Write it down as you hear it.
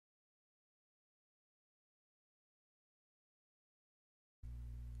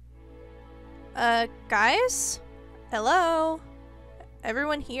Guys? Hello?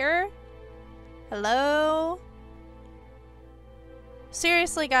 Everyone here? Hello?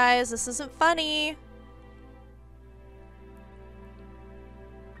 Seriously, guys, this isn't funny.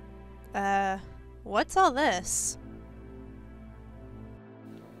 What's all this?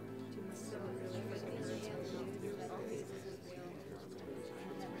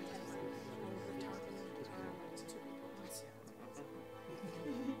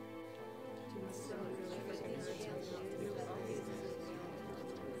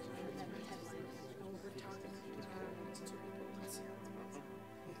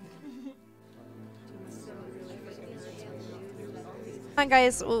 Come on,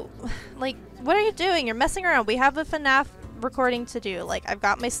 guys, like, what are you doing? You're messing around. We have a FNAF recording to do. Like, I've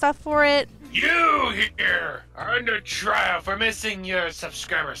got my stuff for it. You here are under trial for missing your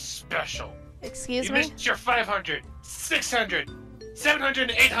subscriber special. Excuse you me? missed your 500, 600, 700,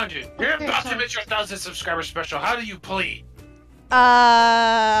 and 800. You're about to miss your 1,000 subscriber special. How do you plead?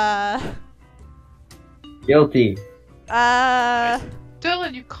 Guilty.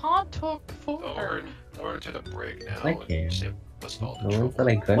 Dylan, you can't talk forward. Over to the brig now. I can. The one said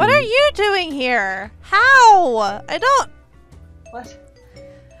I couldn't. What are you doing here? How? I don't... What?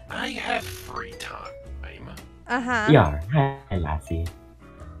 I have free time. Uh-huh. Yeah, hi lassie.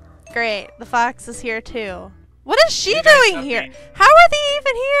 Great. The fox is here too. What is she doing here? How are they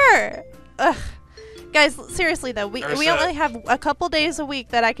even here? Ugh. Guys, seriously though, we only have a couple days a week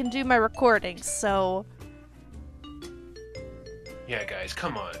that I can do my recordings, so... Yeah, guys,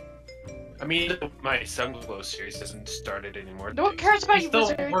 come on. I mean, my Sunglow series hasn't started anymore. No one cares about you, still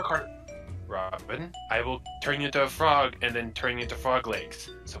wizard. work hard. Robin, I will turn you into a frog and then turn you into frog legs.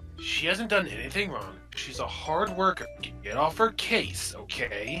 So she hasn't done anything wrong. She's a hard worker. Get off her case,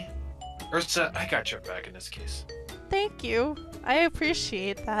 okay? Ersa, I got your back in this case. Thank you. I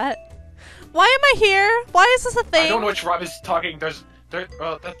appreciate that. Why am I here? Why is this a thing? I don't know which Robin's talking. That's...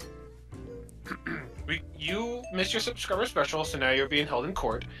 You missed your subscriber special, so now you're being held in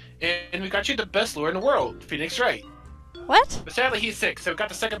court. And we got you the best lawyer in the world, Phoenix Wright. What? But sadly, he's sick, so we got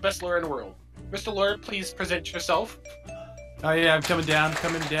the second best lawyer in the world. Mr. Lawyer, please present yourself. Oh yeah, I'm coming down.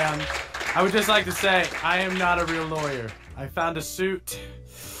 I would just like to say, I am not a real lawyer. I found a suit.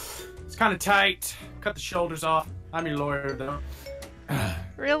 It's kind of tight. Cut the shoulders off. I'm your lawyer, though.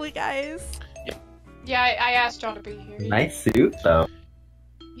 Really, guys? Yeah, I asked John to be here. Nice suit, though.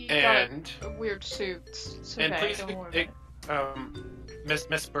 He And- got a weird suit. It's okay, And please, don't worry about it.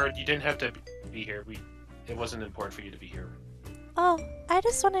 Miss Bird, you didn't have to be here. It wasn't important for you to be here. Oh, I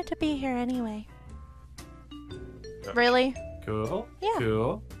just wanted to be here anyway. Okay. Really? Cool. Yeah.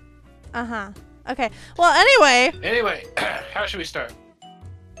 Cool. Uh-huh. Okay. Well, anyway. Anyway, how should we start?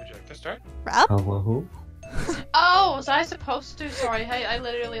 Would you like to start? Rob? Who? Oh, was I supposed to? Sorry, I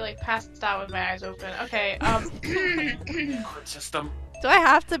literally like passed out with my eyes open. Okay, Court system. Do I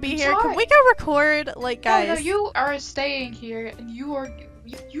have to be here? Can Sorry. we go record? Like, guys. No, you are staying here, and you are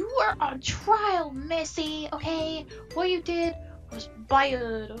on trial, Missy. Okay, what you did was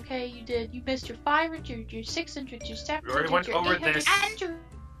bad. Okay, you missed your 500, your 600, your 700, We already went your over 800, this. and your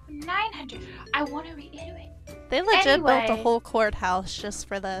 900. I want to reiterate. They legit built a Anyway. whole courthouse just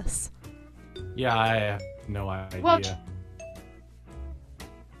for this. Yeah, I have no idea. Well,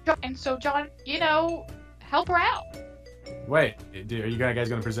 and so John, help her out. Wait, are you guys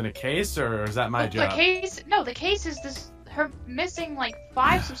gonna present a case, or is that my job? The case is this her missing like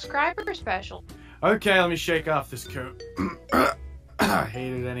 5 subscriber special. Okay, let me shake off this coat. I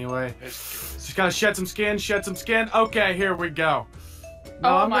hate it anyway. Just gotta shed some skin. Okay, here we go.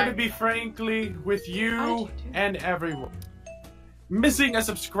 Now, I'm going to be frankly with you and everyone. Missing a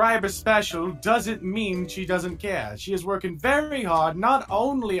subscriber special doesn't mean she doesn't care. She is working very hard, not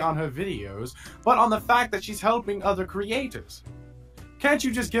only on her videos, but on the fact that she's helping other creators. Can't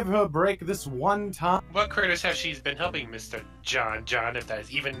you just give her a break this one time? What creators have she been helping, Mr. John, if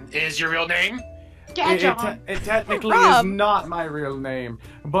that even is your real name? Yeah, John. It technically Rob. is not my real name,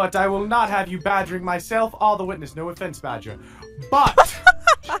 but I will not have you badgering myself or the witness. No offense, Badger. But...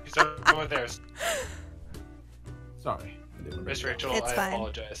 She's over there. Sorry. Miss Rachel, It's I fine.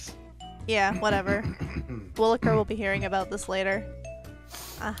 apologize. Yeah, whatever. Williker will be hearing about this later.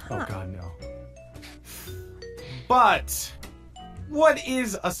 Oh Uh-huh. god, no. But... what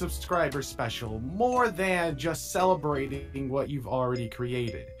is a subscriber special more than just celebrating what you've already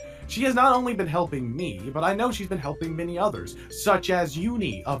created? She has not only been helping me, but I know she's been helping many others, such as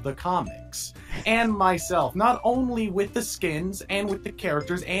Uni of the comics, and myself, not only with the skins, and with the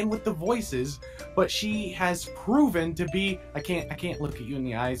characters, and with the voices, but she has proven to be... I can't look at you in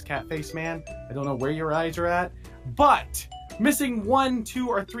the eyes, Catface Man. I don't know where your eyes are at, but Missing 1, 2,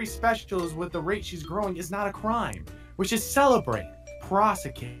 or 3 specials with the rate she's growing is not a crime. We should celebrate.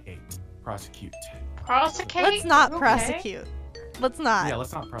 Prosecute. Prosecute? Let's not Okay. prosecute. Let's not. Yeah,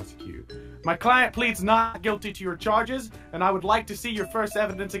 let's not prosecute. My client pleads not guilty to your charges, and I would like to see your first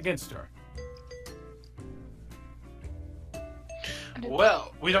evidence against her.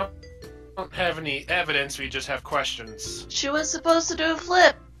 Well, we don't have any evidence, we just have questions. She was supposed to do a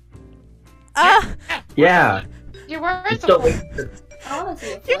flip. Yeah. You were It's supposed so I want to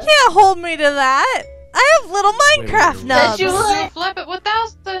see a You flip. can't hold me to that. I have little Minecraft wait. nubs. Said you to would. flip it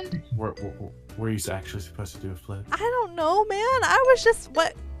 1,000. Were you actually supposed to do a flip? I don't know, man. I was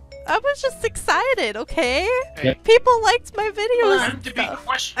just excited, okay? Hey, People liked my videos time and to be stuff.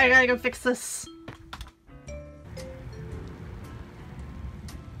 questioned. I gotta go fix this.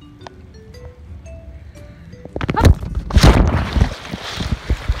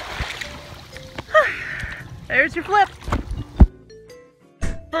 There's your flip.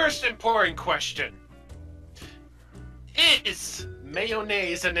 First important question. Is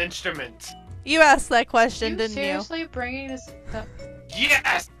mayonnaise an instrument? You asked that Are question, you didn't you? seriously bringing this up?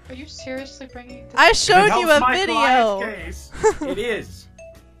 Yes! Are you seriously bringing this I If it showed you helps a my video. client's case, it is.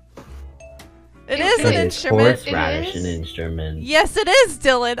 It is It an is instrument. horseradish an is? instrument. Yes, it is,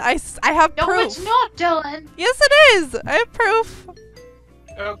 Dylan. I have No, proof. it's not, Dylan. Yes, it is. I have proof.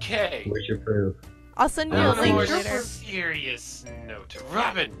 Okay. Where's your proof? I'll send you Oh, a On a link more later. serious note,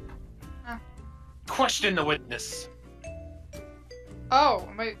 Robin. Huh. Question the witness. Oh,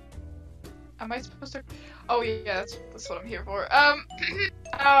 am I supposed to? Oh yeah, that's what I'm here for.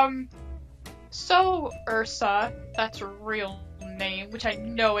 So Ersa, that's her real name, which I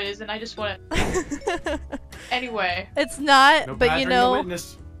know it is, and I just want to. Anyway, It's not, No but badgering you the know.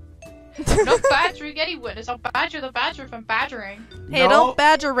 witness. no badgering any witness. I'll badger the badger if I'm badgering. Hey, No. don't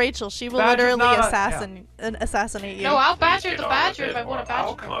badger Rachel. She will Badger's literally not a- assassinate you. No, I'll Please badger get the on badger with if I it, want or to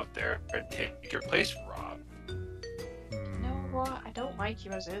I'll badger. come up there and take your place, Rob. You know what? I don't like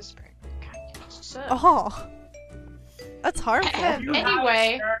you as is, Spring. You suck. Oh, that's harmful. You have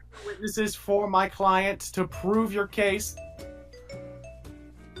Anyway. witnesses for my client to prove your case.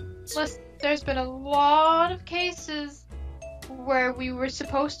 Listen, there's been a lot of cases where we were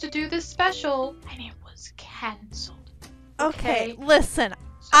supposed to do this special and it was cancelled. Okay, Okay. listen.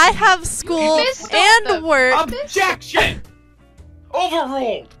 I have school missed all and the- work. Objection!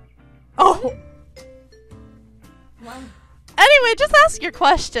 Overruled! Oh. Wow. Anyway, just ask your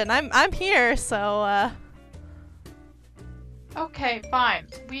question. I'm here, so Okay, fine.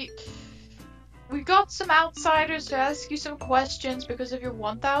 We got some outsiders to ask you some questions because of your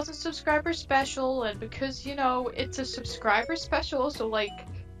 1,000 subscriber special, and because, you know, it's a subscriber special, so, like,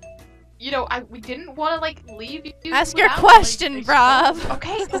 you know, we didn't want to, like, leave you ask your without, question, like, Rob.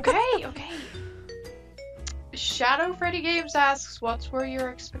 Okay. Shadow Freddy Games asks, what were your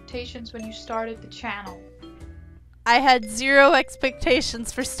expectations when you started the channel? I had zero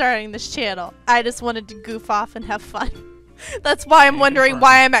expectations for starting this channel. I just wanted to goof off and have fun. That's why I'm wondering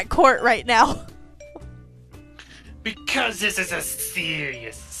why I'm at court right now. Because this is a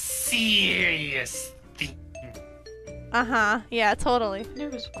serious thing. Uh-huh. Yeah, totally.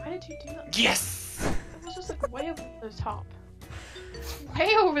 Anubis, why did you do that? Yes! It was just, like, way over the top.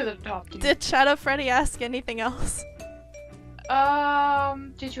 Way over the top, dude. Did Shadow Freddy ask anything else?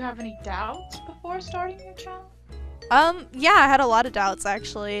 Did you have any doubts before starting your channel? Yeah, I had a lot of doubts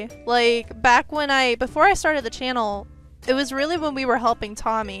actually. Like back when before I started the channel, it was really when we were helping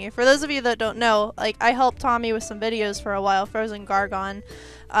Tommy. For those of you that don't know, like I helped Tommy with some videos for a while, Frozen Gargon.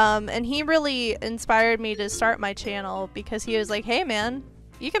 And he really inspired me to start my channel because he was like, "Hey man,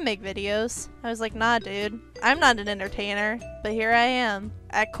 you can make videos." I was like, "Nah, dude. I'm not an entertainer." But here I am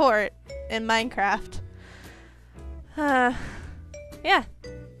at court in Minecraft. Yeah.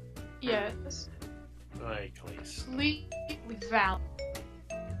 Yes. Likely. Completely valid.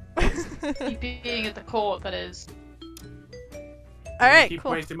 Being at the court, that is. All right, Keep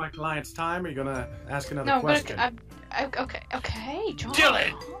cool. wasting my client's time, or are you gonna ask another No, question? but okay, John.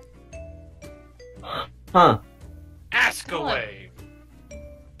 Dylan! Huh. Ask Come on. away.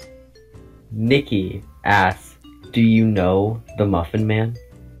 Nikki asks, do you know the Muffin Man?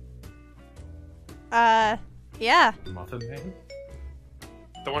 Yeah. Muffin Man?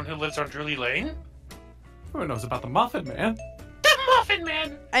 The one who lives on Drury Lane? Who knows about the Muffin Man? The Muffin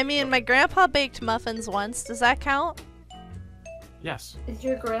Man! I mean, my grandpa baked muffins once. Does that count? Yes. Is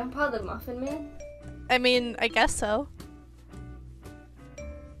your grandpa the Muffin Man? I mean, I guess so.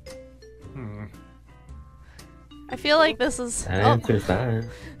 I feel like this is... That Oh, answers that.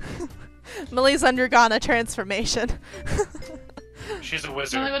 Millie's undergone a transformation. She's a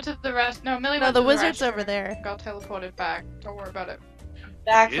wizard. Millie went to the rest. No, Millie No, went the to wizard's the over there. Got teleported back. Don't worry about it.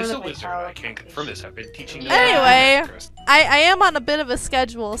 Back She from is the a wizard. tower. I can't confirm this. I've been teaching. Yeah. Anyway, I am on a bit of a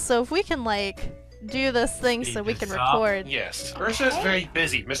schedule, so if we can like do this thing so Speed we can this up. record. Yes, Ursa is very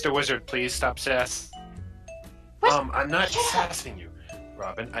busy. Mr. Wizard, please stop sass. What? I'm not Shut up. sassing you,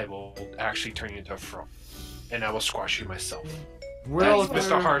 Robin. I will actually turn you into a frog, and I will squash you myself. Well, Thanks,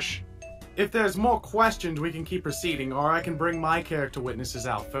 Mr. Harsh. if there's more questions, we can keep proceeding, or I can bring my character witnesses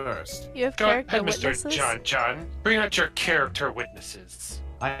out first. You have Go character ahead, Mr. witnesses? John. Bring out your character witnesses.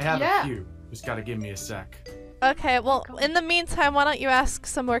 I have Yeah. a few. Just gotta give me a sec. Okay, well, in the meantime, why don't you ask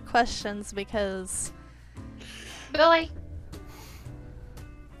some more questions because Billy,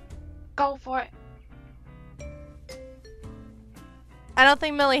 go for it. I don't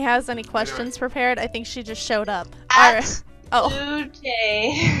think Millie has any questions prepared. I think she just showed up. At Alright. Oh, Blue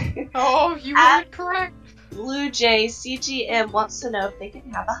Jay. Oh, you Ah. were correct. Blue Jay CGM wants to know if they can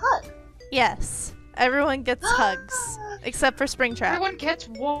have a hug. yes. Everyone gets hugs. Except for Springtrap. Everyone gets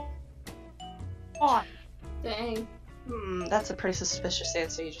one. Dang. That's a pretty suspicious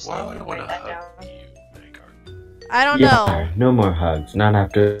answer you just Why gave. would I Write want to that hug down. you, Vanguard? I don't Yeah, know. no more hugs. Not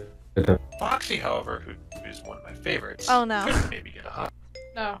after the. Foxy, however, who is one of my favorites, Oh, no. could maybe get a hug.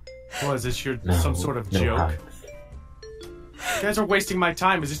 No. What, is this your No, some sort of no joke? hugs. You guys are wasting my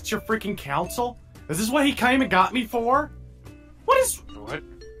time. Is this your freaking council? Is this what he came and got me for? What What?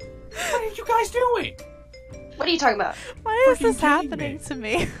 are you guys doing? What are you talking about? Why is Freaking this kidding happening me. to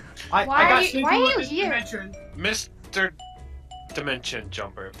me? Why I got are you- sent why to are you this here? dimension. Mr. Dimension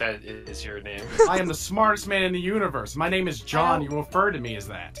Jumper, if that is your name. I am the smartest man in the universe. My name is John. You refer to me as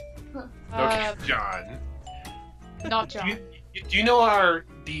that. Okay, John. Not Do John. you know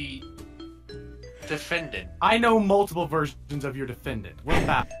the defendant? I know multiple versions of your defendant. What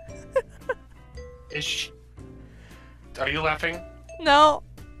about? Is she... Are you laughing? No.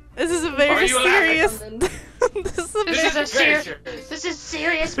 This is a Are very you laughing? serious. Something. this is a This very is a very serious. This is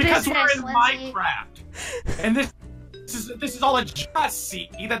serious Because business, we're in Lindsay. Minecraft, and this is all a just see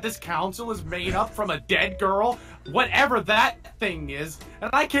that this council is made up from a dead girl, whatever that thing is, and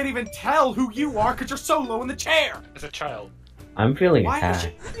I can't even tell who you are because you're so low in the chair. As a child. I'm feeling Why is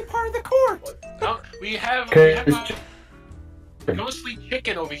attacked. she part of the court? Oh, we have Cause a ghostly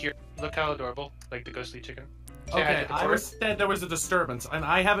chicken over here. Look how adorable. Like the ghostly chicken. Say hi Okay, to the I court. said there was a disturbance, and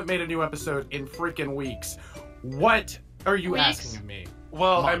I haven't made a new episode in freaking weeks. What are you Weeks? asking of me?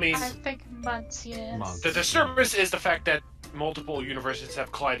 Well, I mean, I think months, yes. Months. the disturbance is the fact that multiple universes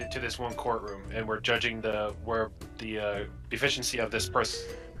have collided to this one courtroom, and we're judging the efficiency of this person.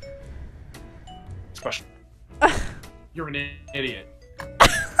 Question. You're an idiot.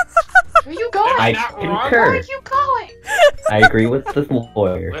 Where are you going? I Not wrong. Where are concur. you going? I agree with the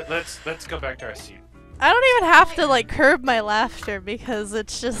lawyer. Let's go back to our seat. I don't even have to like curb my laughter because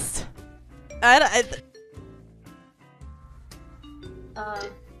it's just. I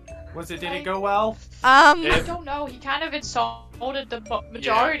Did it go well? I If- don't know. He kind of insulted the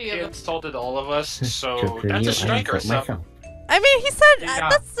majority yeah, he of them. insulted all of us, Just so for that's you, a strike I or insult something. myself. I mean, he said Yeah.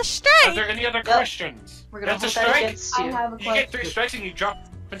 that's the Are strike. there any other questions? We're gonna That's a hold that strike. against I you. have a You get 3 question. strikes and you drop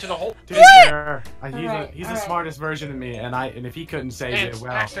into the hole. To be fair, Alright, he's the alright. smartest version of me, and if he couldn't say And it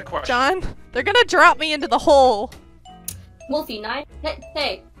well, ask the question. John, they're gonna drop me into the hole. Wolfie, 9.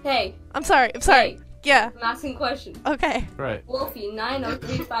 Hey. I'm sorry. I'm sorry. Hey, Yeah. I'm asking a question. Okay. right? Wolfie,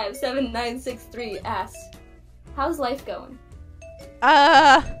 903579963 asks, how's life going?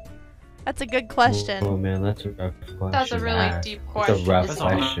 That's a good question. Oh man, that's a rough question. That's a really to ask. deep That's a question. rough That's a-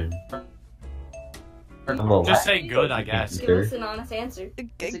 question. Oh, Just say good, I guess. Give us an honest answer. G-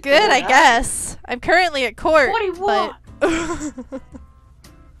 Is it good, good? I guess. I'm currently at court. What do you but want?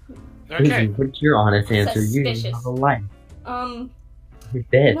 Okay. What's your honest answer? You Suspicious. have a life. You're You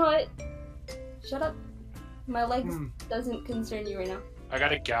dead. know what? Shut up. My life Hmm. doesn't concern you right now. I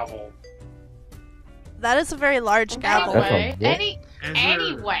got a gavel. that is a very large gavel. That's a Anyway, what? Is there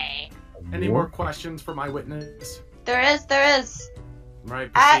anyway. any more questions for my witness? There is.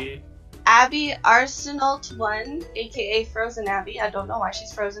 Right, At- proceed. Abby Arsenal1, aka Frozen Abby, I don't know why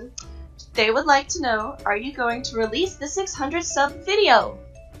she's frozen. They would like to know, are you going to release the 600 sub video?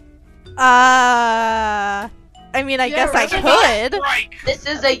 I mean, I Yeah, guess I right. could. Right. This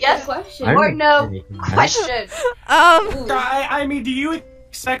is a yes Question. I'm or no making that. question. Um, Ooh. I mean, do you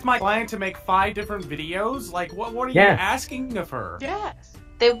expect my client to make 5 different videos? Like, what are you Yes. asking of her? Yes.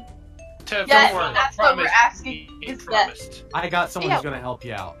 They, Don't Yes, worry, that's I what we're promised. asking, He is promised. I got someone who's Yeah. gonna help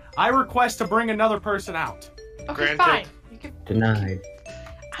you out. I request to bring another person out. Okay, Granted. fine. You can, Denied.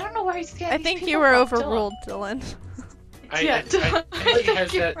 I don't know where he's getting I these think people you were from, Dylan. overruled, Dylan. I think he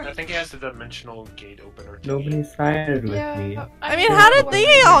has Thank that. you. I think he has the dimensional gate opener. thingy. Nobody sided with me. I mean, how did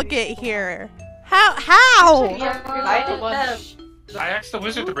they all get here? How? Yeah, I did lunch. I asked the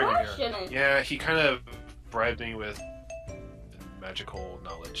wizard to bring it here. Shouldn't. Yeah, he kind of bribed me with magical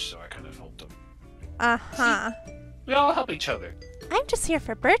knowledge, so I kind of helped him. Uh-huh. We all help each other. I'm just here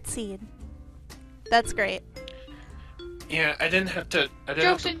for birdseed. That's great. Yeah, I didn't have to.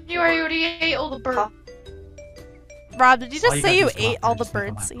 Jokes on you, I already ate all the bird. Rob, did you All just gotta say do you is go ate out all there the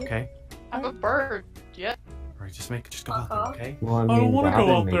and just make a birdseed? lap, okay? I'm a bird. Yeah. Alright, just go out there, okay? Well, I I don't mean, wanna go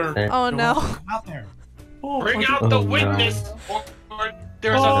Robin out makes there. sense. Oh Go no. out there. Oh, Bring fuck out it. the Oh, no. witness, or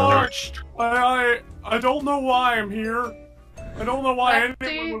there's Oh. a search. I don't know why I'm here. I don't know why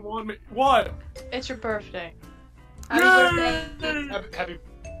Lefty. anyone would want me. What? It's your birthday. Happy Yay! birthday. Happy birthday.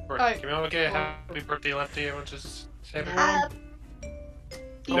 Alright. Can we all get happy birthday, Lefty? Everyone just say happy Happy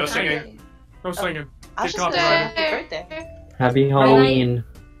No singing. No singing. I'll Get just copyrighted. say happy birthday. Happy Halloween.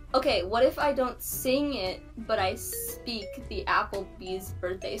 Okay, what if I don't sing it, but I speak the Applebee's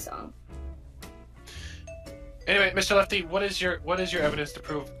birthday song? Anyway, Mr. Lefty, what is your evidence to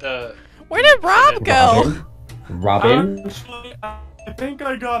prove the? Where did Rob go? Robin? Actually, I think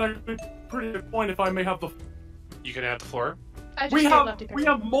I got a pretty good point if I may have the. You can have the floor. I just We ate have Lefty we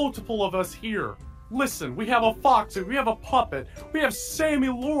have multiple of us here. Listen, we have a fox and we have a puppet. We have Sammy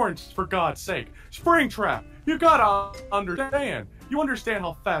Lawrence, for God's sake. Springtrap, you gotta understand. You understand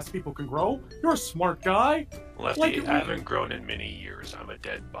how fast people can grow? You're a smart guy. Lefty, Like- I haven't grown in many years. I'm a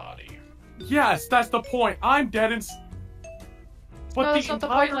dead body. Yes, that's the point. I'm dead and. But No, that's the not the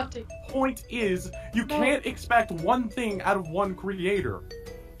point, entire Lefty. point is, you No. can't expect one thing out of one creator.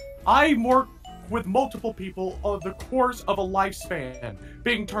 I work with multiple people over the course of a lifespan,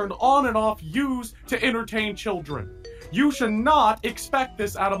 being turned on and off, used to entertain children. You should not expect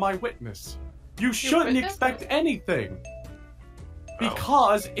this out of my witness. You shouldn't witness? expect anything. Oh.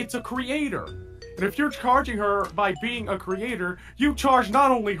 Because it's a creator. And if you're charging her by being a creator, you charge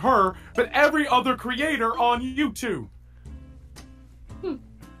not only her, but every other creator on YouTube.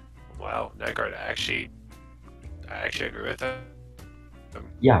 Wow, Nightguard, I actually agree with that.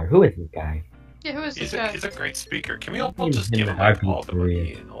 Yeah, who is this guy? Yeah, who is this guy? He's a great speaker. Can we all He's just in give the him like, RP all the money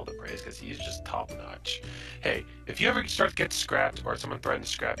career. and all the praise because he's just top notch. Hey, if you ever start to get scrapped or someone threatens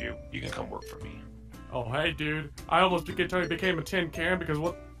to scrap you, you can come work for me. Oh, hey, dude. I almost became a tin can because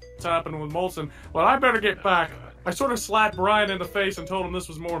what's happened with Molson. Well, I better get back. I sort of slapped Brian in the face and told him this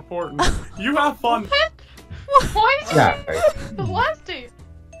was more important. You have fun. Why did Yeah, you Lefty?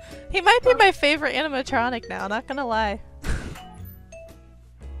 He might be my favorite animatronic now, not gonna lie.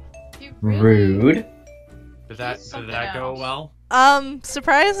 You really... rude. Did that He's something else. well?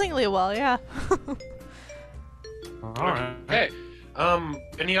 Surprisingly well, yeah. Alright. Okay.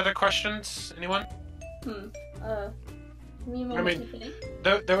 Any other questions? Anyone? Me and I mean- Tiffany.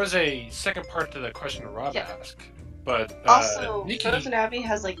 There was a second part to the question Rob Yeah. asked, but Also, Nikki, Frozen Abby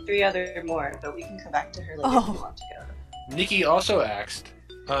has like 3 other more, but we can come back to her later if Oh. you want to go. Nikki also asked,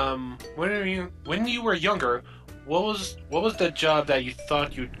 when you were younger, what was the job that you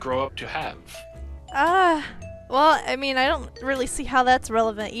thought you'd grow up to have? Well, I mean, I don't really see how that's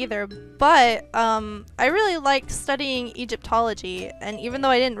relevant either, but, I really liked studying Egyptology, and even though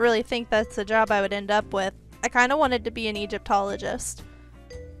I didn't really think that's a job I would end up with, I kind of wanted to be an Egyptologist.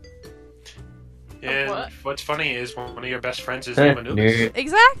 And what? what's funny is one of your best friends is Eh, Anubis. nerd.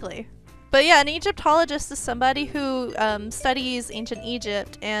 Exactly. But yeah, an Egyptologist is somebody who, studies ancient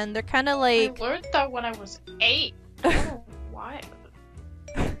Egypt, and they're kind of like... I learned that when I was 8. I don't know why.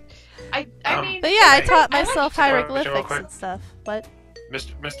 I mean... But yeah, I Hey, taught I like myself to- real hieroglyphics quick. and stuff. What?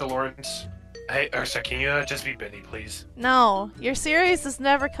 Mr. Lawrence. Hey, Ersa, can you just be Benny, please? No, your series is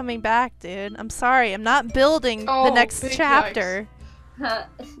never coming back, dude. I'm sorry, I'm not building the Oh, next big chapter.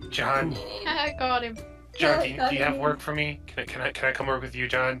 John, I got him. John, do you have work for me? Can I come work with you,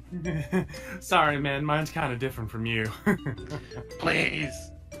 John? Sorry, man. Mine's kind of different from you.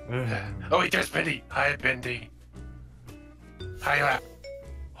 Please. Oh wait, there's Bendy. Hi, Bendy. Hi,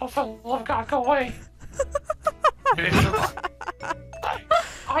 oh, for the love of God, go away.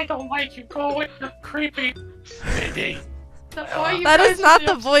 I don't like you. Go away. You're creepy. Bendy. Why you That guys is not are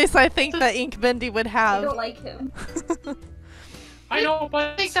the just- voice I think that Ink Bendy would I have. don't like him. I know, I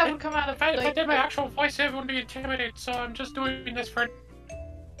but think that would come out of if I like, did my actual voice, everyone would be intimidated. So I'm just doing this for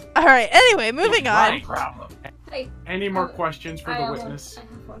Alright, anyway, moving no on. problem. Hey, Any more questions for I the have witness? one. I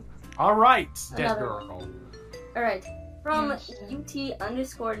have one. All right, dead Another girl. Alright. From Yes.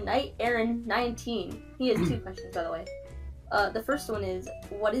 UT_Night Aaron19. He has 2 questions, by the way. The first one is,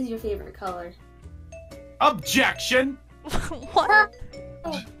 what is your favorite color? Objection. What?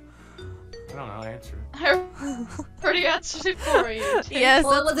 I don't know. Answer it. I already answered it for you. Yes,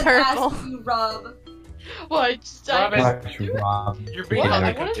 Well, it it's wasn't purple. asked you, Rob. Well, Robin, Gosh, Rob. you're being What?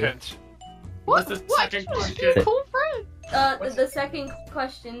 incontent. What? What's the What? second You're question? a cool friend. The second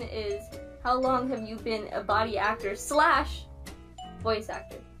question is, how long have you been a body actor / voice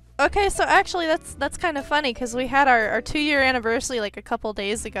actor? Okay, so actually that's kind of funny because we had our 2-year anniversary like a couple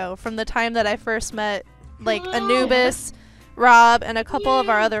days ago from the time that I first met like Anubis, Rob, and a couple of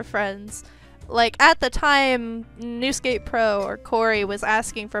our other friends. Like at the time, Newscape Pro or Corey was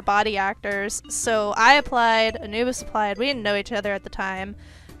asking for body actors, so I applied, Anubis applied. We didn't know each other at the time.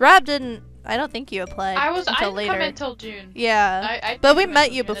 Rob didn't. I don't think you applied I until didn't later. come until June. Yeah, I but didn't we come met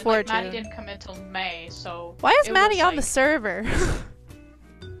until you June, and, before like, Maddie June. didn't come until May, so. Why is it Maddie was, on the like- server?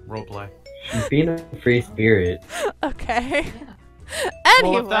 Roleplay. She's being a free spirit. Okay. Yeah.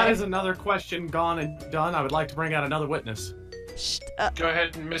 Anyway. Well, if that is another question gone and done, I would like to bring out another witness. Go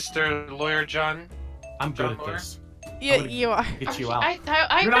ahead, Mr. Lawyer John. I'm good John at Moore? this. You are. Get you out.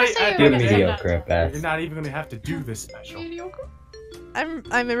 I'm You're gonna not- say I- you're You're gonna say mediocre that. at best. You're not even going to have to do this special. Mediocre?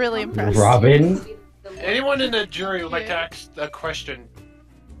 I'm really impressed. Robin? Anyone in the jury would like to Yeah. ask a question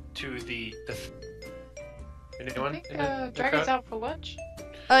to the anyone? I think in the Dragon's crowd? out for lunch.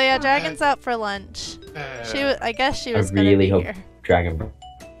 Oh yeah, Dragon's out for lunch. I guess she was gonna really be hope here. Dragon.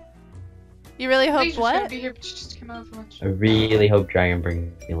 You really hope Please, she's gonna what? be here, but she just came out for lunch. I really hope Dragon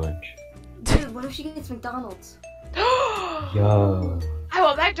brings me lunch. Dude, what if she gets McDonald's? Yo. I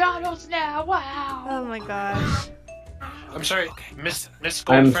want McDonald's now! Wow! Oh my gosh. I'm sorry, Miss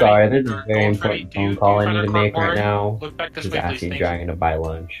I'm Goldfreddy, sorry, this is or a very Goldfreddy, important do you- phone call do you I need find to our make right cardboard? now. Look back this Just way, please. asking Thank you. Dragon to buy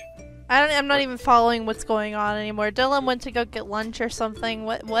lunch. I'm not even following what's going on anymore. Dylan went to go get lunch or something.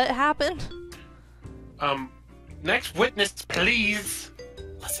 What happened? Next witness, please.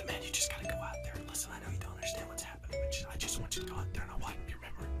 Listen, man, you just gotta go out there. Listen, I know you don't understand what's happening, but I just want you to go out there and I'll wipe your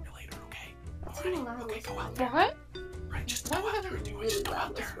memory later, okay? That's really loud Okay, go out whispering. there. What? Right, just Why go out would there and do it. really Just go loud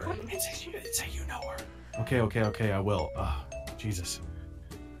out there whispering? and say you know her. Okay, I will. Jesus.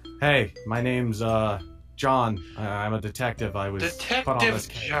 Hey, my name's, John. I'm a detective. I was put on this Detective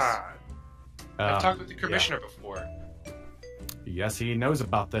case. John. Uh, I've talked with the commissioner before. Yes, he knows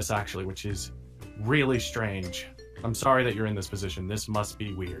about this, actually, which is really strange. I'm sorry that you're in this position. This must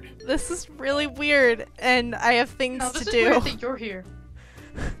be weird. This is really weird, and I have things No, this to is do. weird that you're here.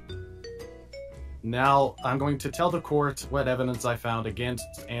 Now, I'm going to tell the court what evidence I found against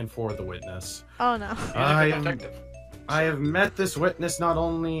and for the witness. Oh no. He's a detective. I have met this witness not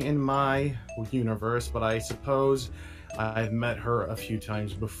only in my universe, but I suppose I've met her a few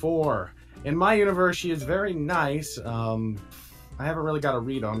times before. In my universe, she is very nice. I haven't really got a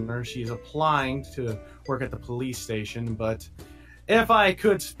read on her. She's applying to work at the police station, but if I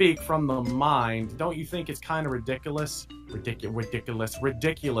could speak from the mind, don't you think it's kind of ridiculous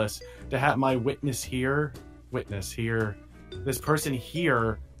to have my witness here, this person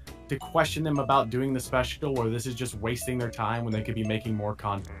here, to question them about doing the special, or this is just wasting their time when they could be making more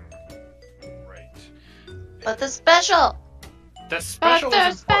content. Right. But the special! The But special the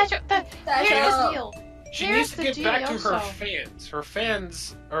is important. special. Here's the deal. She Here's needs to the get back to deal, her so- fans. Her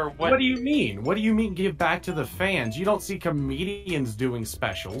fans are what? What do you mean? What do you mean give back to the fans? You don't see comedians doing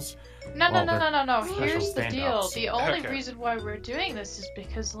specials. No. Well, they're Here's the special deal. stand-ups. The only Okay. reason why we're doing this is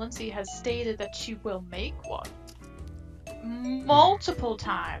because Lindsay has stated that she will make one. Multiple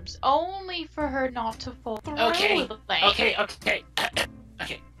times. Only for her not to fall through. Okay, with it.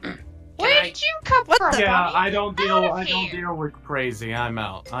 Okay. Where did you come What from, the- Yeah, Bunny? I don't Out of deal here. with crazy. I'm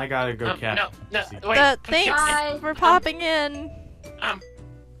out. I gotta go catch. No, See. wait. Thanks Bye. for popping in. Um,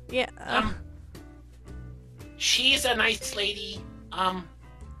 Yeah. she's a nice lady.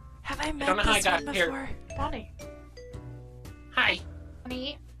 Have I met don't know how I this got one here. before? Bunny. Hi.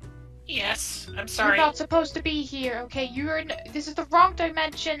 Bunny. Yes, I'm You're sorry. not supposed to be here, okay? This is the wrong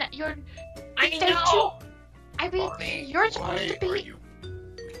dimension. I there's know. I mean, Bonnie, you're supposed to why are be. you?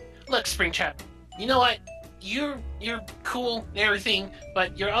 Look, Springtrap. You know what? You're cool and everything,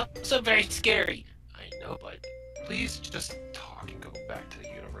 but you're also very scary. I know, but please just talk and go back to the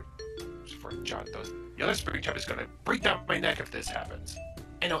universe for John. The other Springtrap is gonna break down my neck if this happens.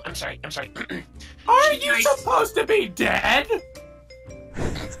 I know. I'm sorry. Are She's you nice. supposed to be dead?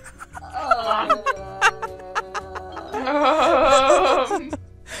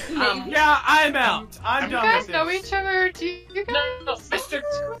 Yeah, I'm out. I'm You done guys with know this. each other? Do you guys? No, Mister.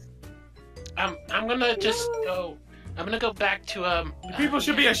 I'm gonna just go. I'm gonna go back to People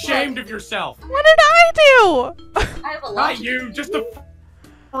should be ashamed of yourself. What did I do? I have a lot. Not you, just the.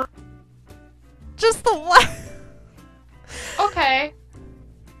 Just the what? Okay.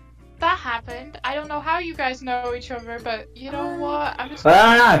 That happened. I don't know how you guys know each other, but you know what? I'm just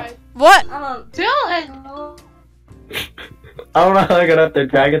What? Dylan! Oh, I don't know how I got up there.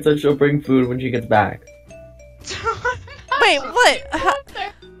 Dragon said she'll bring food when she gets back. Wait, what?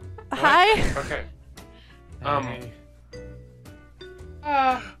 Hi? Okay. Hey.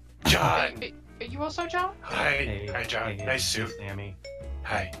 John. Are you also John? Hi. Hi, John. Hey, Nice suit. Sammy.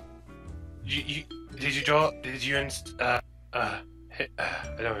 Hi. You I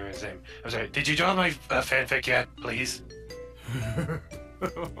don't remember his name. I'm sorry. Did you draw my fanfic yet, please?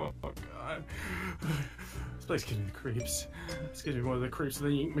 Oh god. This place gives me the creeps. This gives me one of the creeps of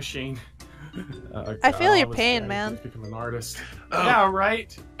the ink machine. I feel your this pain, guy man. has become an artist. Oh. Yeah,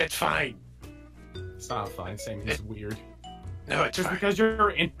 right? It's fine. It's not fine, Sammy. It's weird. No, it's Just fine. because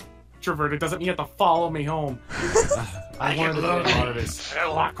you're introverted doesn't mean you have to follow me home. I I wanted get to be lonely. an artist. I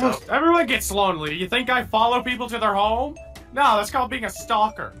got locked Of up. course, everyone gets lonely. You think I follow people to their home? No, that's called being a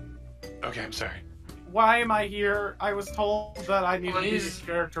stalker. Okay, I'm sorry. Why am I here? I was told that I needed to be Please. a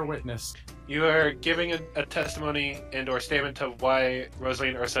character witness. You are giving a testimony and/or statement to why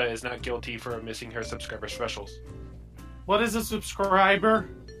Rosalie Ursa is not guilty for missing her subscriber specials. What is a subscriber?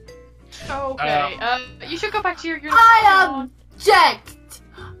 Okay, you should go back to your I object!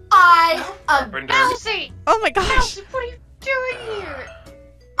 I object! Mousy! Oh my gosh. Mousy, what are you doing here?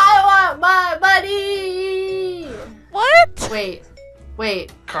 I want my money! What?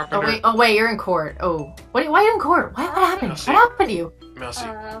 Wait. Carpenter. Oh wait, you're in court. Oh. Why are you in court? What happened? Mousy. What happened to you? Mousy.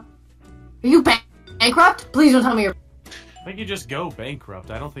 Are you bankrupt? Please don't tell me you're... I think you just go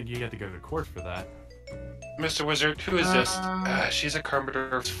bankrupt. I don't think you get to go to court for that. Mr. Wizard, who is this? She's a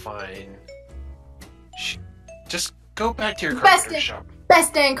carpenter. It's fine. Just go back to your Best carpenter shop.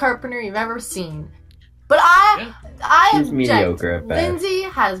 Best dang carpenter you've ever seen. But Yeah. I She's object. mediocre at best. Lindsay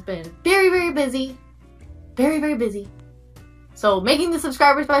has been very, very busy. Very, very busy. So making the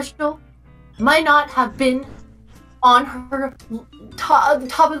subscriber special might not have been on her top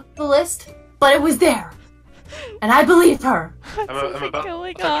of the list, but it was there. And I believed her. I'm What's about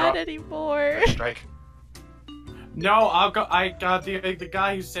going to drop on anymore? strike. No, I'll go. I got the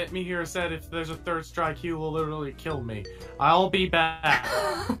guy who sent me here said if there's a third strike, he will literally kill me. I'll be back.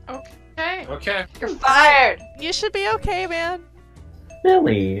 Okay. Okay. You're fired. You should be okay, man.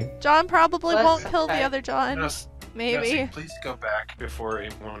 Really? John probably What's won't kill the okay? other John. Mouse, Maybe. Mousy, please go back before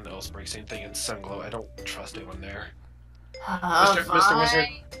anyone else breaks anything in Sunglow. I don't trust anyone there. Mr. Wizard.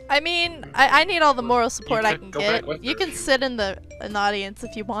 I mean, I need all the moral support I could can go get. back with You her. can sit in the audience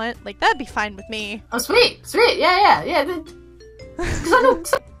if you want. Like, that'd be fine with me. Oh, sweet. Yeah. Cause I know.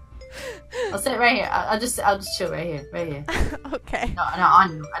 I'll sit right here. I'll just chill right here. Okay. No,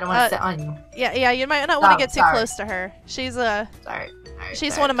 on you. I don't want to sit on you. Yeah, you might not want Oh, to get too sorry. close to her. She's a... Sorry.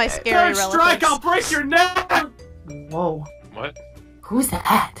 She's one of my sorry. scary Third strike, I'll relatives. break your neck. Whoa. What? Who's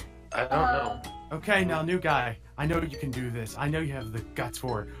that? I don't know. Okay, now new guy. I know you can do this. I know you have the guts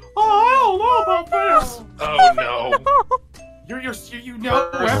for it. Oh, I don't know about this. Oh no. You know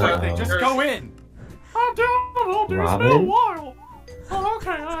everything. Just go in. I'll do this in a Robin? while. Oh,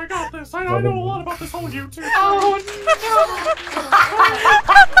 okay, I got this. I know a lot about this whole YouTube. Oh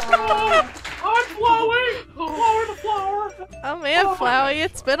I'm Flowey. Flower the flower. Oh man, Flowey,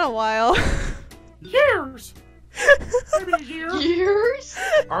 it's been a while. Years. Maybe a year. no! Years?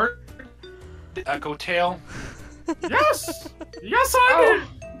 Art? Echo Tail? Yes. Yes, I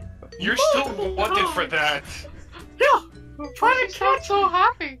did. You're still wanted for that. Yeah. Try She's to not catch so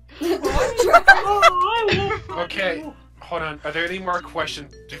happy. Okay, hold on. Are there any more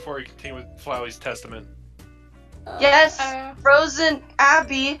questions before we continue with Flowey's testament? Yes, Uh, Frozen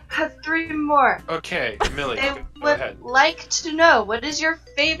Abby has 3 more. Okay, Millie, They go would ahead. like to know, what is your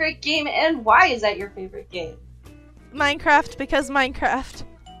favorite game and why is that your favorite game? Minecraft, because Minecraft.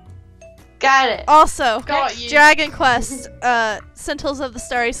 Got it. Also, got you. Dragon Quest, Scintils of the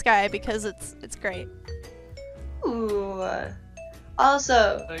Starry Sky, because it's great. Ooh.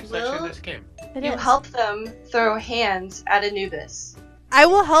 Also, It's actually a will nice game. It you is. help them throw hands at Anubis? I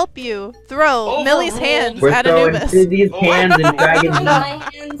will help you throw Overruled. Millie's hands We're at throwing Anubis. Fizzy's Oh. hands and Dragon's knees. My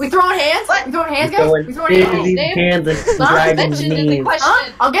hands. We throwing hands? What? We throwing hands, We're guys? throwing We throwing hands? Fizzy's Name- hands and Not Dragon's mentioned in the knees. question.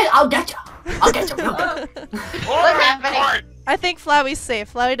 Huh? I'll get you. I'll get you. What's happening? I think Flowey's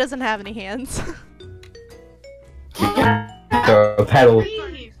safe. Flowey doesn't have any hands. Throw a pedal.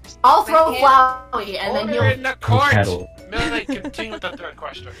 Please. I'll throw My Flowey and then Order he'll... in the court! Pedal. Millie, continue with the third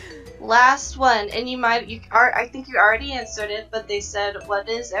question. Last one, and I think you already answered it, but they said, what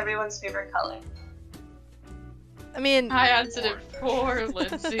is everyone's favorite color? I mean, I answered it for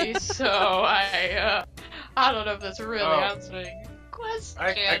Lindsay, so I don't know if that's really Oh. answering the question.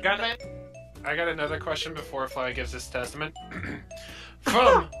 I got another question before Flowey gives his testament.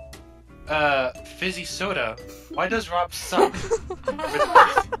 From Fizzy soda, why does Rob suck?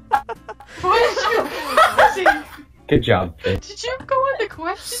 Good job, Fizz. Did you go on the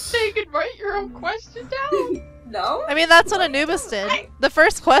question thing and write your own question down? No? I mean, that's what Anubis did. The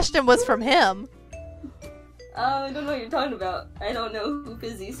first question was from him. I don't know what you're talking about. I don't know who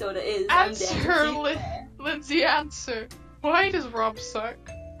Fizzy Soda is. Answer, Lindsay, answer. Why does Rob suck?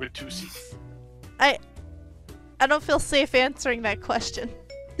 With 2 C's. I don't feel safe answering that question.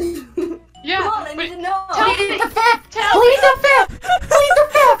 Yeah, Come on, I need to know. Plead the fifth! Plead the fifth! Plead the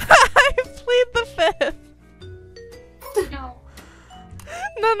fifth! I plead the fifth. No.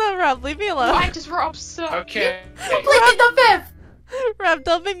 No, Rob, leave me alone. Why does Rob suck? Okay. Plead the fifth! Rob,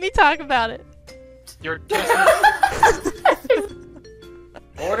 don't make me talk about it. Your testament.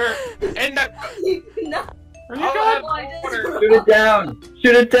 Order. End that. No. I'll have order. Shoot it down!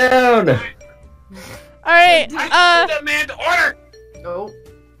 Shoot it down! Alright, I demand order. No.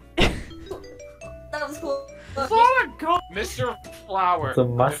 That was cool. Oh my god! Mr. Flower. It's a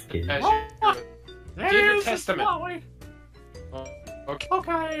musket. As Oh, you there give your is testament. Chloe. Okay.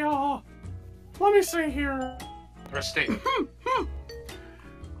 Okay, let me see here. Or state.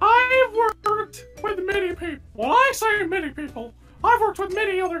 I've worked with many people. When I say many people, I've worked with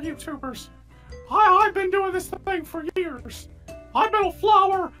many other YouTubers. I've been doing this thing for years. I've been a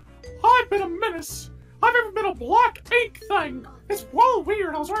flower. I've been a menace. I've even been a black ink thing. It's well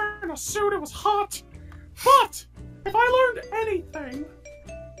weird. I was wearing a suit. It was hot. But if I learned anything,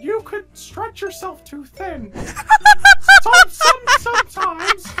 you could stretch yourself too thin.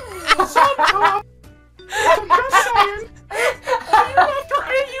 Sometimes. I'm just saying.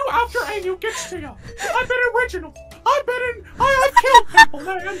 After AU gets to you. I've been original. I've killed people,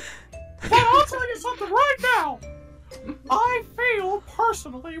 man. But I'll tell you something right now. I feel,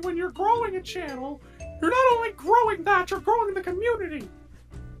 personally, when you're growing a channel, you're not only growing that, you're growing the community.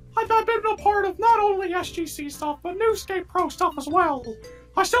 I've been a part of not only SGC stuff, but Newscape Pro stuff as well.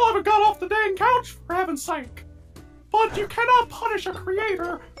 I still haven't got off the dang couch, for heaven's sake. But you cannot punish a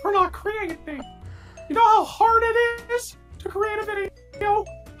creator for not creating. You know how hard it is to create a video?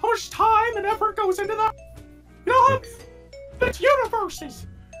 How much time and effort goes into that? You know how it's universes.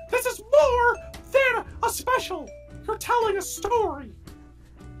 This is more than a special. You're telling a story.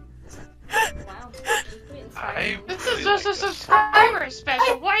 Wow. This is just a subscriber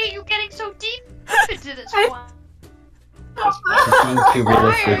special. Why are you getting so deep into this one? It's being too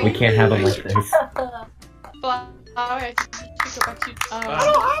realistic. We can't have them like this. Alright, go back to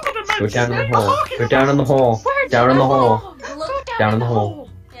Go down in the hole. Go down in the hole. Down in the hole. Down in the hole.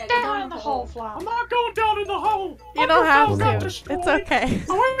 Yeah, down in the hole, Flower. I'm not going down in the hole. You don't have to. It's okay.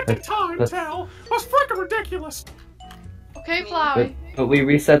 I went to time, Tell. That's freaking ridiculous. Okay, Flower. But we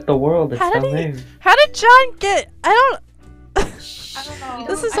reset the world. It's How down did he- there. How did John get? I don't I don't know.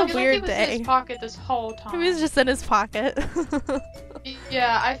 This is I a feel weird like he was in day. his pocket this whole time. He was just in his pocket.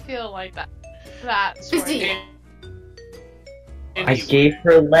 Yeah, I feel like that. That's Fizzy. I gave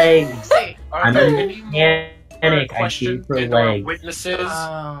her legs. See. I'm there in any more panic. I questions gave her and or legs. witnesses,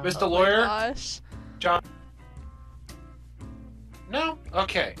 Mr. Oh my Lawyer? gosh. John? No?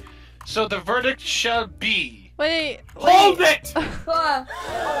 Okay. So the verdict shall be... Wait. Hold it! Ah,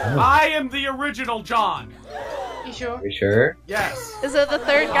 I am the original John. You sure? Are you sure? Yes. Is it the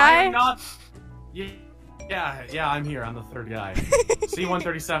third I guy? am not. Yeah, I'm here. I'm the third guy.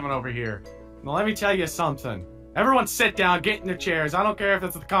 C-137 over here. Now let me tell you something. Everyone sit down, get in your chairs. I don't care if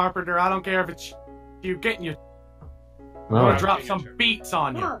it's the carpenter, I don't care if it's you. Get in your... I'm gonna Alright. drop some beats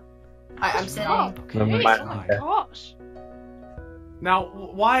on you. I'm sitting. Oh, Never okay. mind. Oh my gosh. Now,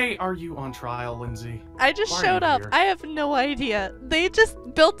 why are you on trial, Lindsay? I just Why are showed you up. here? I have no idea. They just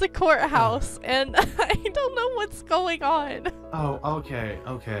built a courthouse, and I don't know what's going on. Oh, okay.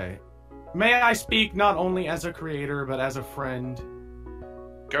 May I speak not only as a creator, but as a friend?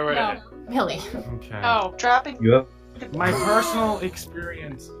 Go right No. ahead. Millie. Okay. Oh, dropping. You have My personal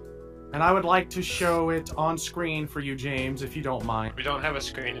experience, and I would like to show it on screen for you, James, if you don't mind. We don't have a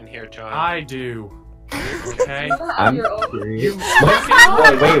screen in here, John. I do. Okay? you don't have I'm your own. serious. You-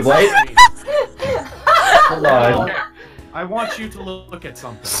 Wait, what? Hold on. Okay. I want you to look at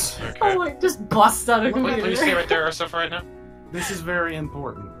something. Okay. Oh, like just bust out a Please stay computer. right there, Ersa, for right now. This is very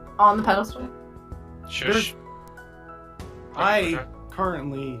important. On the pedestal. Shush. I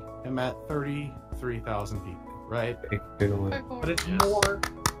currently am at 33,000 people, right? But it's more.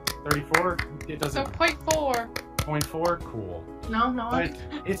 34? It So doesn't. 0.4. 0.4? Cool. No. But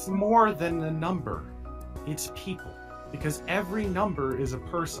it's more than a number. It's people. Because every number is a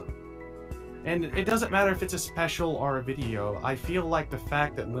person. And it doesn't matter if it's a special or a video. I feel like the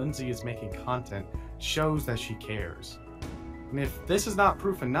fact that Lindsay is making content shows that she cares. And if this is not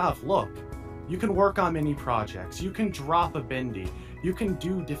proof enough, look. You can work on mini projects. You can drop a bendy. You can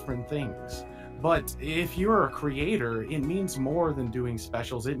do different things. But if you're a creator, it means more than doing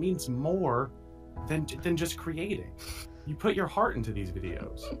specials. It means more than just creating. You put your heart into these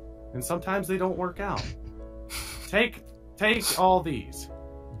videos, and sometimes they don't work out. Take all these.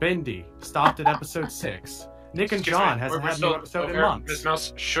 Bendy stopped at episode 6. Nick and John hasn't had a new episode in months. Miss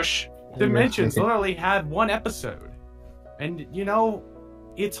Mouse, shush. Dimensions literally had 1 episode. And, you know,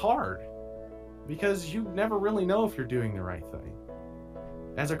 it's hard. Because you never really know if you're doing the right thing.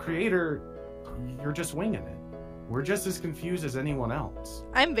 As a creator, you're just winging it. We're just as confused as anyone else.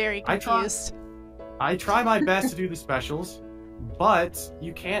 I'm very confused. I try my best to do the specials, but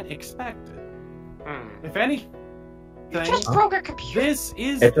you can't expect it. If anything, You just broke our computer. this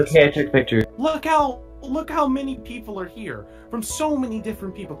is... It's okay, I took pictures. Look how many people are here. From so many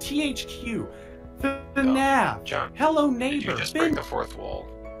different people. THQ, the Nav, John, Hello did Neighbor. you just break the fourth wall?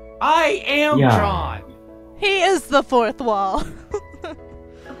 I am John. He is the fourth wall.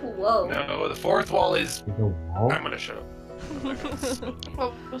 Whoa. No, the fourth wall is... The wall? I'm gonna shut up.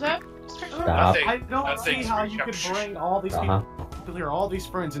 What was that? Stop. I don't see how you could bring all these people here, all these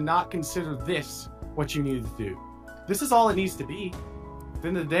friends, and not consider this what you needed to do. This is all it needs to be. At the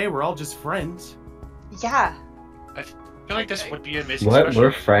end of the day, we're all just friends. Yeah. I feel like this would be a missing What? special We're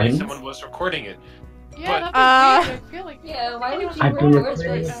if friends? someone was recording it. Yeah, But- that'd be weird. I feel like. Yeah, why would you I've been record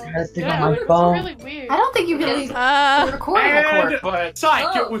recording this? testing Yeah, on my it's phone. really weird. I don't think you really record. And But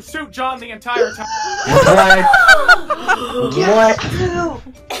Psych, Oh. it would suit John the entire time. What?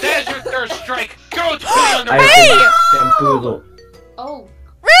 there's your third strike. Go to the under. Bamboozled. Oh.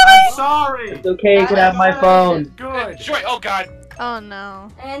 I'm sorry. It's okay, you can have my phone. Good. Joy, oh god. Oh no.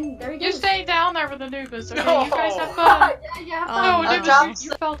 And there You stay down there with Anubis, okay? No. You guys have fun. Yeah, Oh, No, no. Anubis,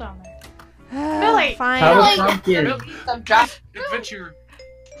 you fell down there. Billy! Fine. How was Really? pumpkin? Some drop. Adventure.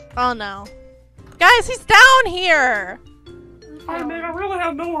 Oh no. Guys, he's down here! I mean, I really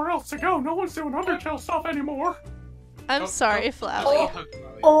have nowhere else to go. No one's doing Undertale stuff anymore. I'm Oh, sorry, oh. Flowey.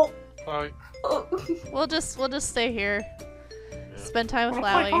 Oh. Bye. We'll just stay here. Spend time with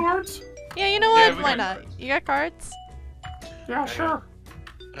Wanna play Flowey. cards? Yeah, you know Yeah, what? we Why got not? You got cards? Yeah, sure.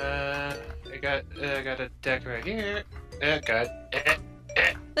 I got a deck right here. God.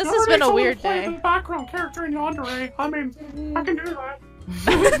 This has been a weird Play the day. background character in Yandere. I mean, I can do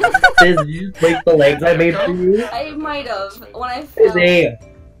that. Did you break the legs I made for you? I might have when I fell. Fizzy.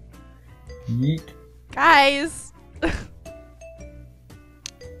 Yeet. Guys! Hey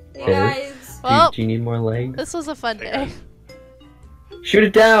guys. Well, Do you need more legs? this was a fun day. Shoot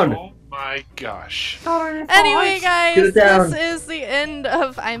it down! Oh my gosh. Anyway, guys, Get it down. this is the end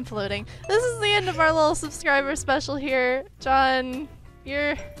of... I'm floating. This is the end of our little subscriber special here. John,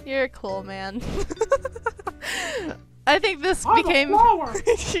 you're cool, man. I think this became...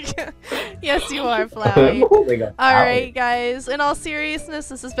 Yes, you are, Flowey. Oh my god. Alright, guys. In all seriousness,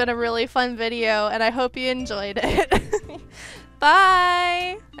 this has been a really fun video, and I hope you enjoyed it.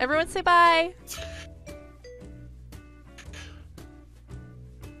 Bye! Everyone say bye.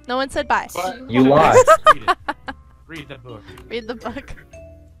 No one said bye. But You lost. Read it. Read the book. Read the book.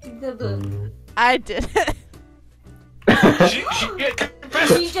 The book. I did it. she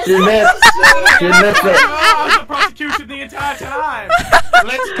He just She missed. She missed it. I was the prosecution the entire time.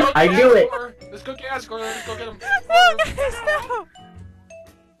 Let's go. I knew it. Let's go get Asgore. Let's go get him. No, guys, no.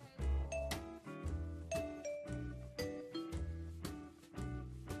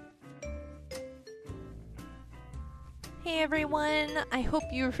 Hey everyone, I hope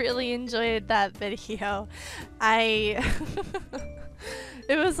you really enjoyed that video.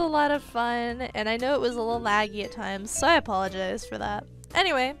 It was a lot of fun, and I know it was a little laggy at times, so I apologize for that.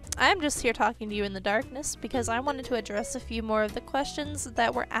 Anyway, I'm just here talking to you in the darkness because I wanted to address a few more of the questions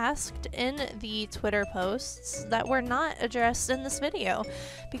that were asked in the Twitter posts that were not addressed in this video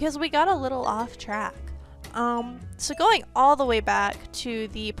because we got a little off track. So going all the way back to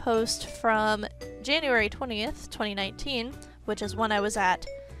the post from January 20th, 2019, which is when I was at,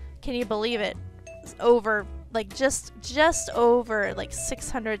 can you believe it, over, like, just over, like,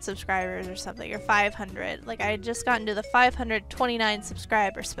 600 subscribers or something, or 500. Like, I had just gotten to the 529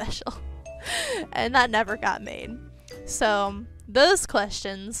 subscriber special, and that never got made. So, those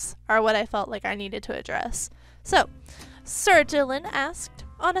questions are what I felt like I needed to address. So, Sir Dylan asked,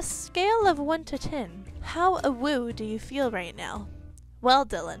 on a scale of 1 to 10, how awoo do you feel right now? Well,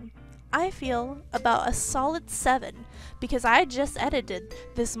 Dylan, I feel about a solid 7 because I just edited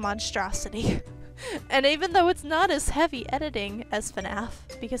this monstrosity. And even though it's not as heavy editing as FNAF,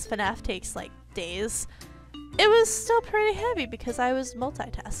 because FNAF takes like days, it was still pretty heavy because I was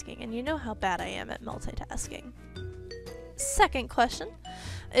multitasking, and you know how bad I am at multitasking. Second question,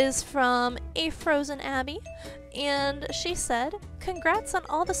 is from A Frozen Abby, and she said, "Congrats on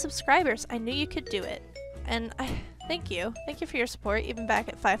all the subscribers. I knew you could do it." And thank you. Thank you for your support, even back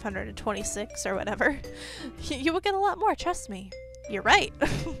at 526 or whatever. You will get a lot more, trust me. You're right.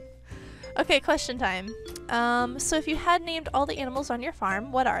 Okay, question time. So if you had named all the animals on your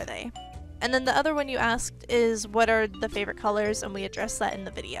farm, what are they? And then the other one you asked is, what are the favorite colors? And we addressed that in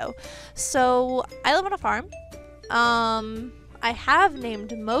the video. So I live on a farm. I have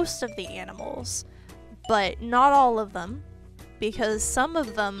named most of the animals, but not all of them, because some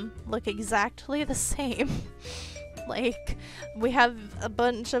of them look exactly the same. Like, we have a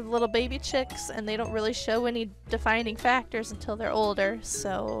bunch of little baby chicks, and they don't really show any defining factors until they're older,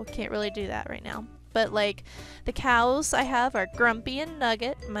 so can't really do that right now. But, like, the cows I have are Grumpy and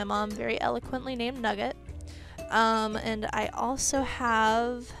Nugget. My mom very eloquently named Nugget. And I also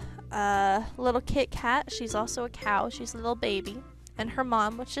have a little Kit Kat. She's also a cow. She's a little baby. And her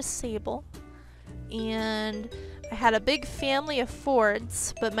mom, which is Sable. And I had a big family of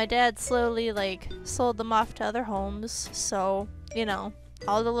Fords, but my dad slowly, like, sold them off to other homes. So, you know,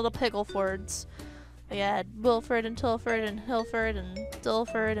 all the little Piggle Fords. We had Wilford and Tilford and Hilford and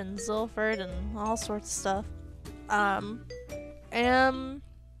Dilford and Zilford and all sorts of stuff.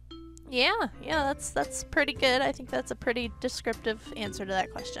 Yeah, that's pretty good. I think that's a pretty descriptive answer to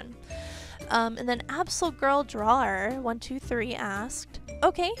that question. And then Absol Girl Drawer 123 asked,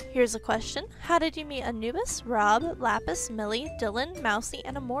 "Okay, here's a question. How did you meet Anubis, Rob, Lapis, Millie, Dylan, Mousy,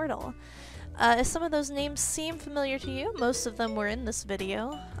 and Immortal? If some of those names seem familiar to you, most of them were in this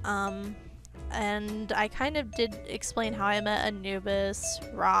video. And I kind of did explain how I met Anubis,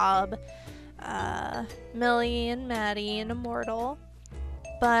 Rob, Millie, and Maddie, and Immortal.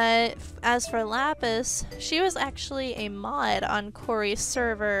 But as for Lapis, she was actually a mod on Corey's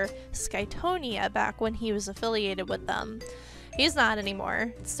server Skytonia back when he was affiliated with them. He's not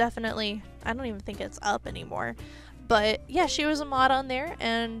anymore. It's definitely, I don't even think it's up anymore. But yeah, she was a mod on there,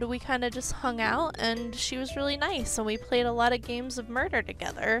 and we kind of just hung out, and she was really nice, and we played a lot of games of murder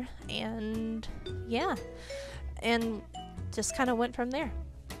together, and yeah, and just kind of went from there.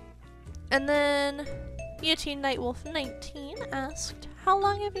 And then UT Nightwolf 19 asked, "How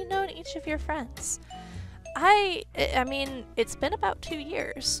long have you known each of your friends?" I mean, it's been about 2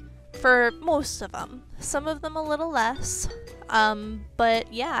 years for most of them. Some of them a little less.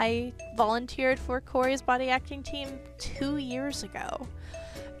 But yeah, I volunteered for Corey's body acting team 2 years ago.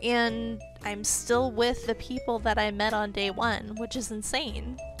 And I'm still with the people that I met on day 1, which is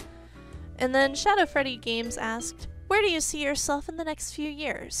insane. And then Shadow Freddy Games asked, "Where do you see yourself in the next few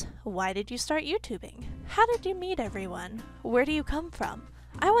years? Why did you start YouTubing? How did you meet everyone? Where do you come from?"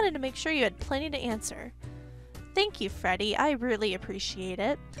 I wanted to make sure you had plenty to answer. Thank you, Freddy. I really appreciate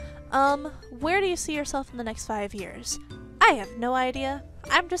it. Where do you see yourself in the next 5 years? I have no idea.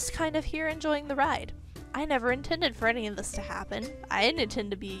 I'm just kind of here enjoying the ride. I never intended for any of this to happen. I didn't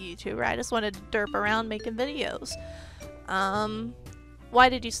intend to be a YouTuber. I just wanted to derp around making videos. Why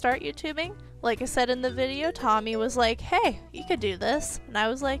did you start YouTubing? Like I said in the video, Tommy was like, "Hey, you could do this." And I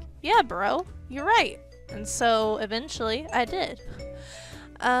was like, "Yeah, bro, you're right." And so eventually I did.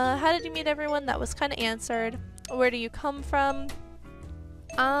 How did you meet everyone? That was kind of answered. Where do you come from?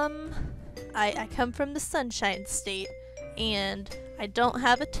 I come from the Sunshine State, and I don't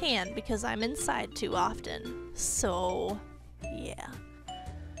have a tan because I'm inside too often. So, yeah.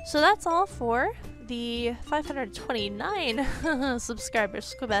 So that's all for the 529 subscriber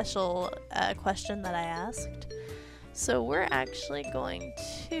special question that I asked. So we're actually going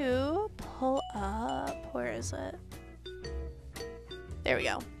to pull up, where is it? There we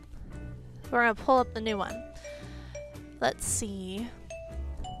go. We're going to pull up the new one. Let's see.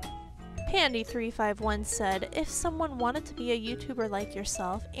 Pandy351 said, "If someone wanted to be a YouTuber like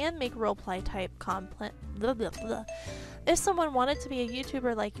yourself and make roleplay type content, If someone wanted to be a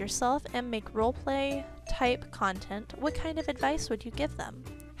YouTuber like yourself and make roleplay type content, what kind of advice would you give them?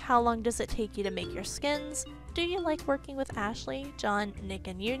 How long does it take you to make your skins? Do you like working with Ashley, John, Nick,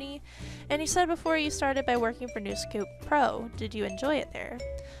 and Uni? And you said before you started by working for Newscoop Pro. Did you enjoy it there?"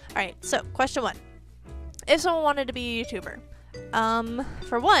 Alright, so question 1. If someone wanted to be a YouTuber,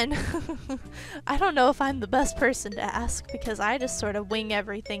 for one, I don't know if I'm the best person to ask because I just sort of wing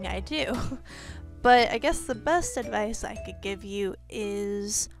everything I do. But I guess the best advice I could give you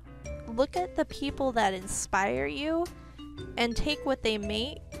is look at the people that inspire you and take what they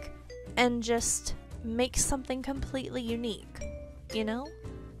make and just make something completely unique, you know?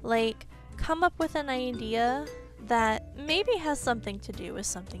 Like, come up with an idea that maybe has something to do with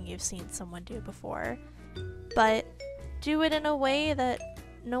something you've seen someone do before, but do it in a way that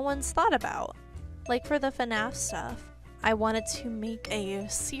no one's thought about. Like for the FNAF stuff, I wanted to make a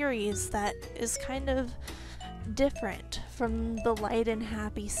series that is kind of different from the light and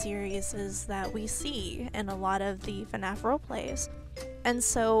happy series that we see in a lot of the FNAF roleplays. And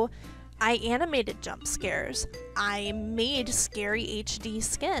so I animated jump scares, I made scary HD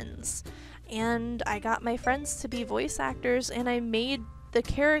skins, and I got my friends to be voice actors, and I made the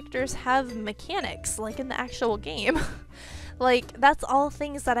characters have mechanics like in the actual game. Like, that's all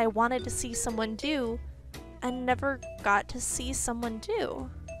things that I wanted to see someone do and never got to see someone do.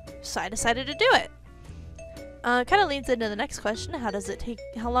 So I decided to do it. Kind of leads into the next question. How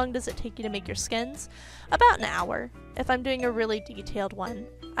long does it take you to make your skins? About an hour, if I'm doing a really detailed one.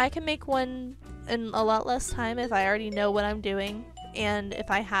 I can make one in a lot less time if I already know what I'm doing and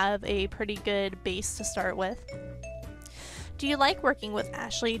if I have a pretty good base to start with. Do you like working with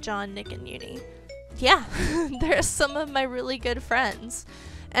Ashley, John, Nick, and Uni? Yeah, they're some of my really good friends.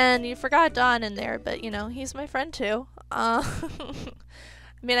 And you forgot Don in there, but you know, he's my friend too. I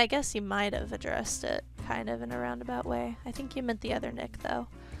mean, I guess you might have addressed it kind of in a roundabout way. I think you meant the other Nick though.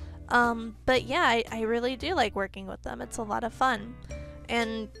 But yeah, I really do like working with them. It's a lot of fun.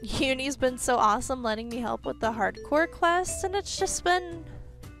 And Uni's been so awesome letting me help with the hardcore quests, and it's just been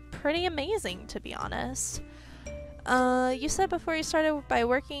pretty amazing, to be honest. You said before you started by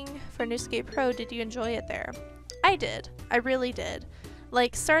working for Newscape Pro, did you enjoy it there? I did. I really did.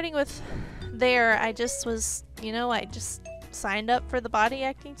 Like, starting with there, I just was, you know, I just signed up for the body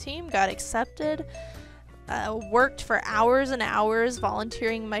acting team, got accepted, worked for hours and hours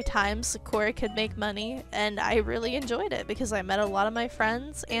volunteering my time so Corey could make money, and I really enjoyed it because I met a lot of my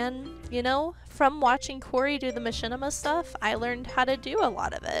friends, and, you know, from watching Corey do the machinima stuff, I learned how to do a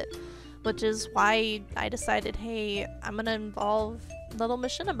lot of it. Which is why I decided, hey, I'm gonna involve little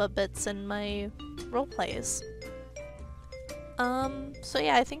machinima bits in my roleplays. So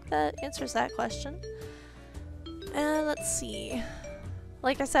yeah, I think that answers that question. Let's see.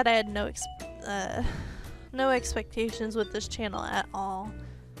 Like I said, I had no expectations with this channel at all.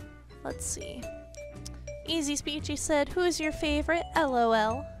 Let's see. Easy Speechy said, who is your favorite?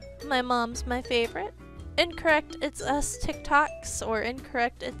 LOL. My mom's my favorite. Incorrect It's Us TikToks, or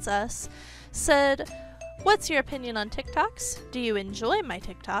Incorrect It's Us, said, what's your opinion on TikToks? Do you enjoy my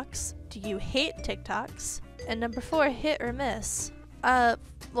TikToks? Do you hate TikToks? And number 4, hit or miss.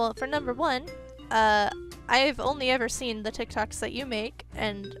 Well, for number 1, I've only ever seen the TikToks that you make,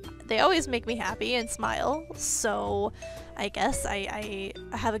 and they always make me happy and smile, so I guess I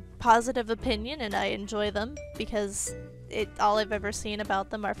have a positive opinion and I enjoy them because all I've ever seen about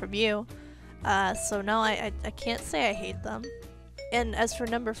them are from you. So no, I can't say I hate them. And as for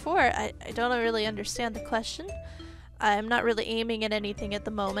number 4, I don't really understand the question. I'm not really aiming at anything at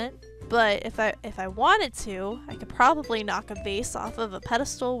the moment, but if I wanted to, I could probably knock a vase off of a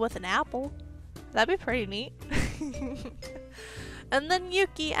pedestal with an apple. That'd be pretty neat. And then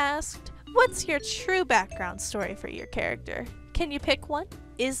Yuki asked, what's your true background story for your character? Can you pick one?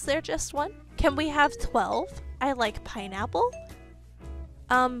 Is there just one? Can we have 12? I like pineapple.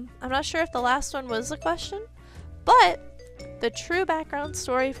 I'm not sure if the last one was a question, but the true background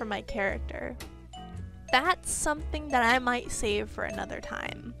story for my character, that's something that I might save for another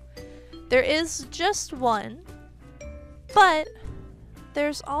time. There is just one, but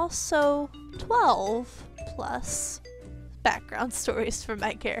there's also 12 plus background stories for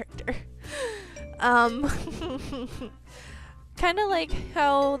my character. Kind of like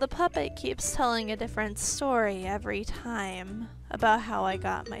how the puppet keeps telling a different story every time about how I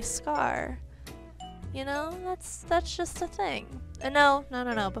got my scar. You know, that's just a thing. And no,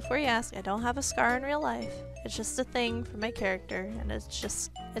 before you ask, I don't have a scar in real life. It's just a thing for my character, and it's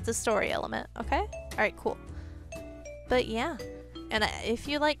a story element, okay? Alright, cool. But yeah, and if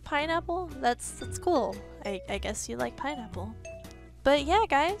you like pineapple, that's cool. I guess you like pineapple. But yeah,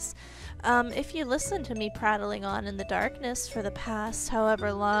 guys, if you listen to me prattling on in the darkness for the past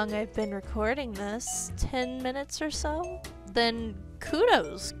however long I've been recording this, 10 minutes or so, then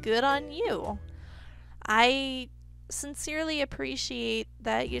kudos, good on you. I sincerely appreciate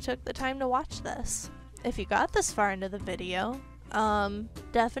that you took the time to watch this. If you got this far into the video,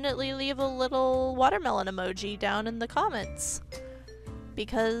 definitely leave a little watermelon emoji down in the comments.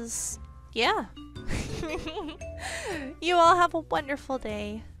 Because, yeah. You all have a wonderful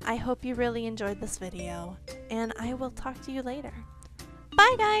day. I hope you really enjoyed this video, and I will talk to you later.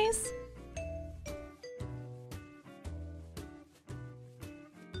 Bye, guys!